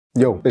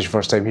Yo, this is your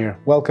first time here.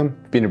 Welcome.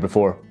 Been here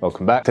before.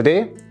 Welcome back.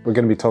 Today, we're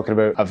going to be talking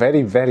about a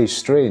very, very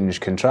strange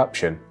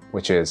contraption,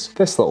 which is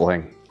this little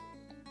thing.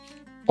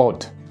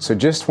 Odd. So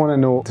just want to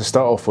note to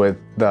start off with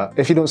that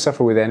if you don't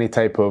suffer with any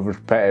type of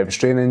repetitive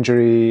strain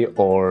injury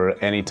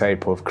or any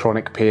type of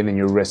chronic pain in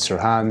your wrists or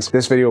hands,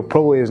 this video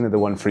probably isn't the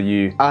one for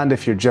you. And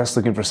if you're just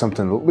looking for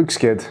something that looks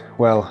good,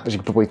 well, as you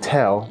can probably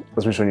tell,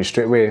 as I'm showing you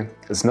straight away,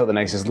 it's not the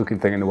nicest looking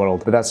thing in the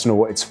world, but that's not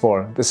what it's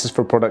for. This is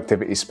for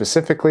productivity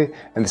specifically,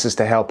 and this is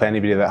to help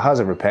anybody that has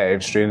a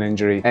repetitive strain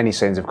injury, any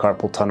signs of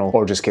carpal tunnel,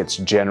 or just gets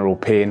general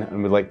pain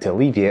and would like to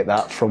alleviate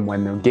that from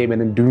when they're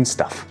gaming and doing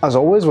stuff. As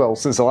always, well,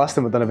 since the last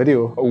time I've done a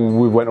video,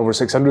 we went over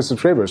 600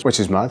 subscribers, which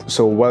is mad.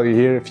 So while you're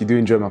here, if you do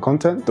enjoy my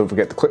content, don't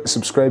forget to click the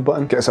subscribe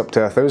button, get us up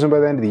to 1,000 by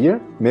the end of the year,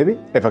 maybe,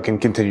 if I can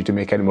continue to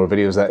make any more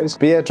videos, that is.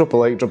 But yeah, drop a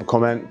like, drop a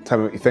comment, tell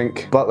me what you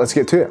think, but let's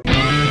get to it.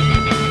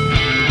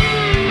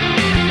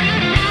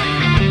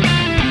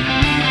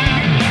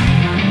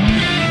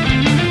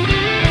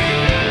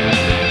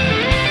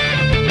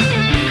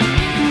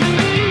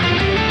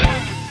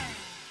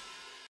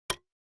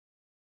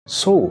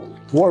 So,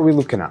 what are we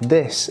looking at?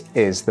 This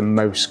is the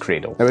Mouse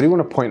Cradle. Now I do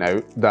want to point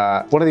out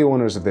that one of the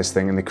owners of this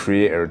thing and the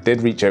creator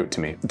did reach out to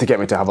me to get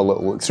me to have a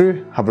little look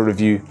through, have a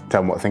review,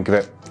 tell them what I think of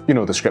it. You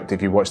know the script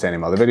if you've watched any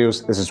of my other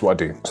videos, this is what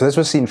I do. So this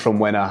was seen from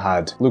when I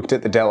had looked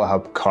at the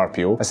Deltahub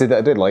Carpio. I said that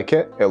I did like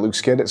it, it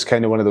looks good. It's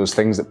kind of one of those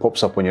things that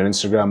pops up on your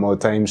Instagram all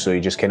the time, so you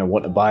just kind of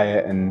want to buy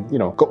it and, you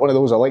know, got one of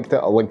those, I liked it.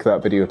 I'll link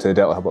that video to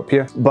the Deltahub up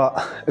here.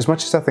 But as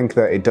much as I think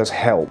that it does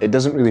help, it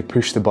doesn't really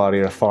push the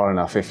barrier far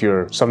enough. If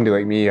you're somebody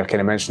like me, I kind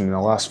of mentioned in the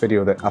last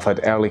video that I've had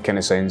early kind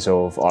of signs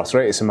of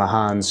arthritis in my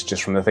hands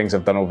just from the things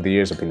I've done over the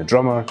years. I've been a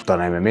drummer, done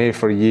MMA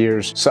for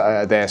years, sat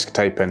at a desk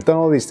typing, done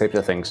all these types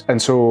of things.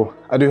 And so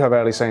I do have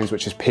early signs,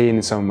 which is pain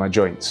in some of my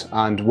joints.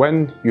 And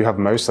when you have a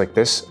mouse like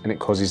this and it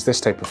causes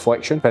this type of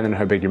flexion, depending on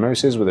how big your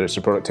mouse is, whether it's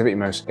a productivity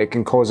mouse, it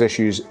can cause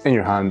issues in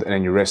your hand and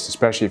in your wrist,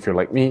 especially if you're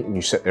like me and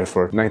you sit there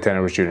for 9-10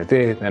 hours during the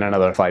day, then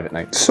another 5 at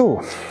night.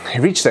 So he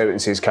reached out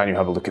and says, can you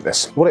have a look at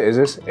this? What it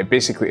is it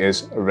basically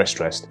is a wrist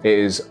rest. It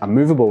is a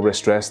movable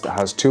wrist rest that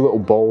has two little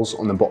balls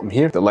on the bottom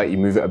here that let you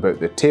move it about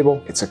the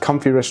table. It's a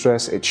comfy wrist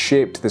rest. It's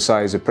shaped the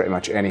size of pretty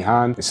much any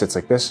hand. It sits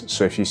like this.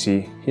 So if you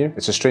see here,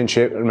 it's a strange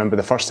shape. I remember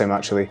the first time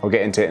actually, I'll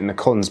get into it in the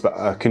cons, but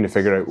I couldn't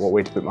figure out what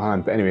way to put my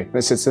hand. But anyway,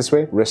 it sits this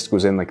way, wrist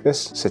goes in like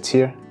this, sits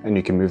here, and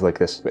you can move like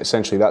this. But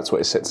essentially that's what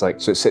it sits like.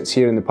 So it sits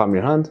here in the palm of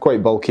your hand,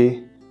 quite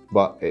bulky,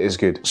 but it is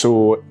good.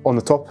 So on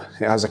the top,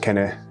 it has a kind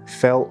of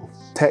felt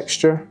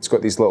texture. It's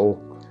got these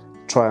little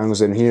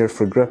triangles in here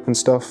for grip and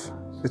stuff.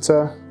 It's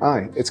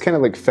kind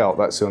of like felt,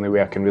 that's the only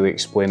way I can really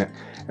explain it.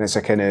 And it's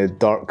a kind of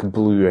dark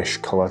bluish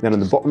colour. Then on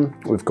the bottom,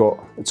 we've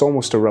got, it's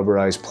almost a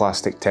rubberized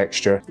plastic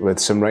texture with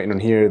some writing on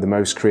here, the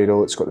Mouse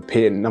Cradle. It's got the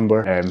patent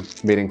number,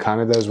 made in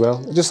Canada as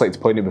well. I'd just like to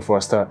point out before I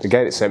start, the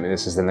guy that sent me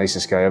this is the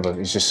nicest guy ever.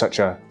 He's just such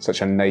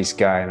a nice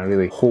guy, and I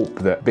really hope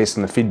that based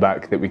on the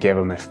feedback that we give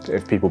him,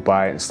 if people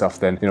buy it and stuff,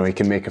 then, you know, he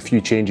can make a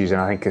few changes, and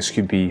I think this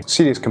could be a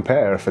serious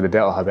competitor for the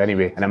Deltahub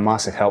anyway, and a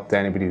massive help to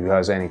anybody who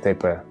has any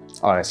type of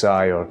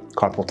RSI or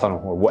carpal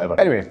tunnel or whatever.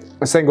 Anyway,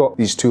 it's then got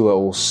these two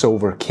little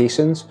silver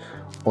casings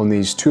on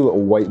these two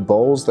little white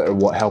balls that are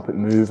what help it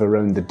move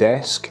around the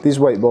desk. These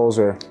white balls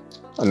are,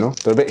 I don't know,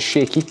 they're a bit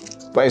shaky,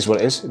 but it is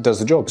what it is, it does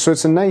the job. So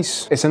it's a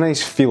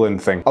nice feeling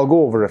thing. I'll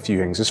go over a few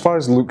things. As far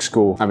as looks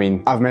go, I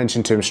mean, I've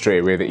mentioned to him straight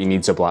away that he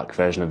needs a black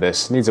version of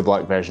this, needs a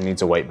black version,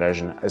 needs a white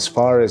version. As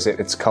far as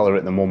its colour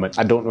at the moment,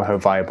 I don't know how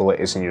viable it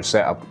is in your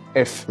setup.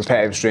 If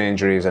repetitive strain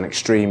injury is an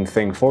extreme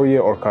thing for you,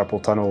 or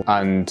carpal tunnel,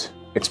 and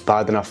it's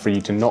bad enough for you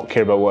to not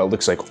care about what it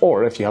looks like,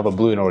 or if you have a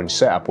blue and orange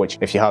setup, which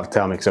if you have,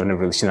 tell me, because I've never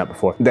really seen that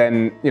before,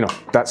 then, you know,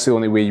 that's the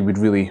only way you would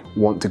really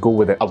want to go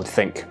with it, I would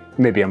think.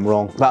 Maybe I'm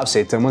wrong. But I've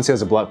said to him, once he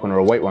has a black one or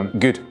a white one,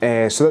 good.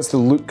 So that's the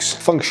looks.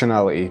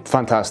 Functionality,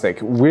 fantastic.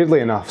 Weirdly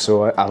enough,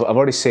 so I've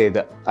already said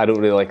that I don't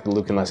really like the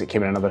look unless it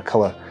came in another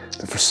colour.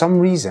 But for some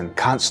reason,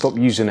 can't stop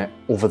using it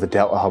over the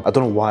Deltahub. I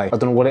don't know why. I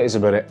don't know what it is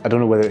about it. I don't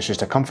know whether it's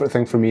just a comfort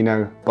thing for me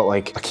now, but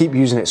like, I keep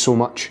using it so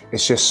much.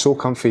 It's just so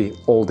comfy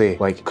all day.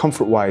 Like,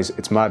 comfort-wise,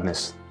 it's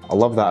madness. I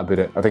love that about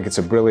it. I think it's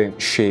a brilliant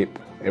shape.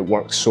 It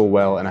works so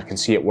well, and I can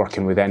see it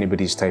working with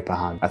anybody's type of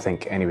hand, I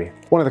think, anyway.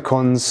 One of the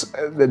cons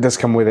that does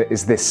come with it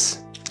is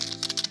this.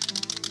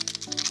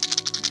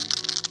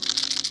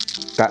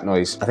 That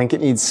noise. I think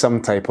it needs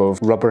some type of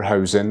rubber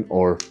housing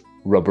or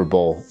rubber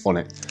ball on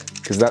it,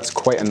 because that's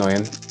quite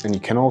annoying, and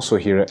you can also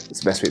hear it. It's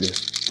the best way to do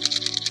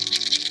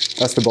it.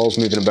 That's the balls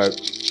moving about.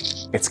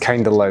 It's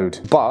kind of loud,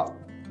 but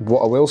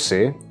what I will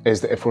say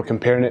is that if we're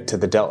comparing it to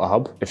the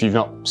Deltahub, if you've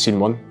not seen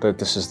one,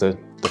 this is the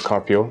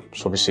Carpio,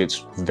 so obviously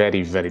it's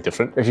very, very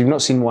different. If you've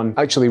not seen one,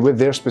 actually with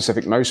their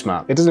specific mouse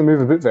mat, it doesn't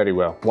move about very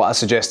well. What I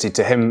suggested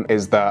to him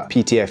is that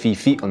PTFE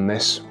feet on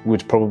this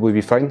would probably be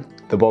fine.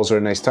 The balls are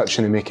a nice touch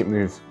and they make it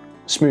move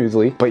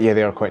smoothly, but yeah,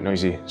 they are quite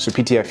noisy. So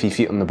PTFE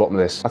feet on the bottom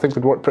of this, I think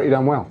would work pretty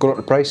damn well. Going up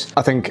the price,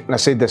 I think, and I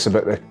said this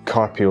about the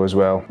Carpio as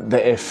well,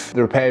 that if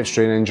the repetitive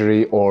strain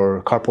injury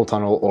or carpal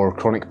tunnel or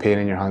chronic pain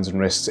in your hands and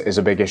wrists is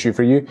a big issue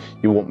for you,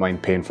 you won't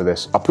mind paying for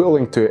this. I'll put a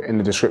link to it in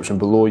the description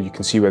below. You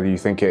can see whether you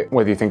think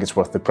it's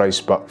worth the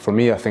price, but for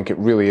me, I think it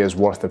really is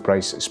worth the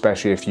price,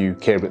 especially if you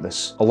care about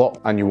this a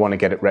lot and you want to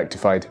get it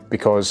rectified,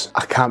 because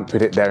I can't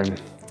put it down.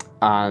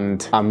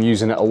 And I'm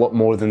using it a lot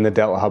more than the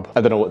Deltahub. I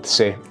don't know what to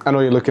say. I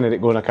know you're looking at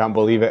it going, I can't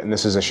believe it, and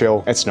this is a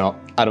shill. It's not.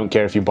 I don't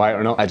care if you buy it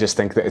or not. I just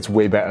think that it's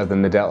way better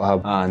than the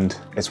Deltahub and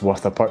it's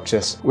worth a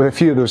purchase. With a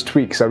few of those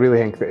tweaks, I really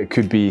think that it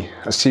could be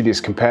a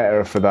serious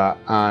competitor for that,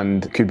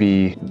 and could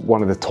be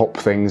one of the top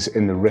things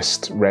in the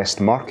wrist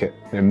rest market,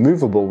 the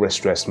movable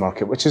wrist rest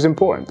market, which is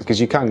important because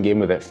you can game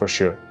with it for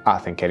sure, I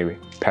think anyway,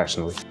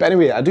 personally. But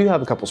anyway, I do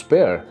have a couple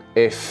spare.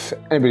 If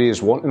anybody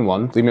is wanting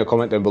one, leave me a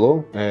comment down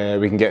below.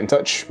 We can get in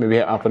touch, maybe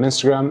hit up on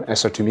Instagram,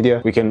 SR2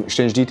 Media. We can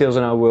exchange details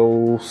and I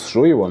will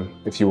throw you one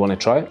if you want to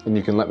try it, and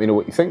you can let me know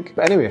what you think.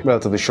 But anyway,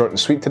 relatively short and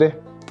sweet today,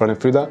 running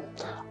through that.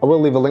 I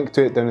will leave a link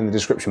to it down in the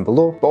description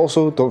below, but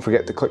also don't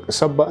forget to click the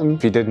sub button.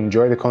 If you did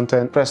enjoy the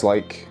content, press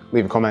like,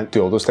 leave a comment,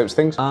 do all those types of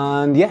things.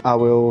 And yeah, I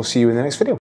will see you in the next video.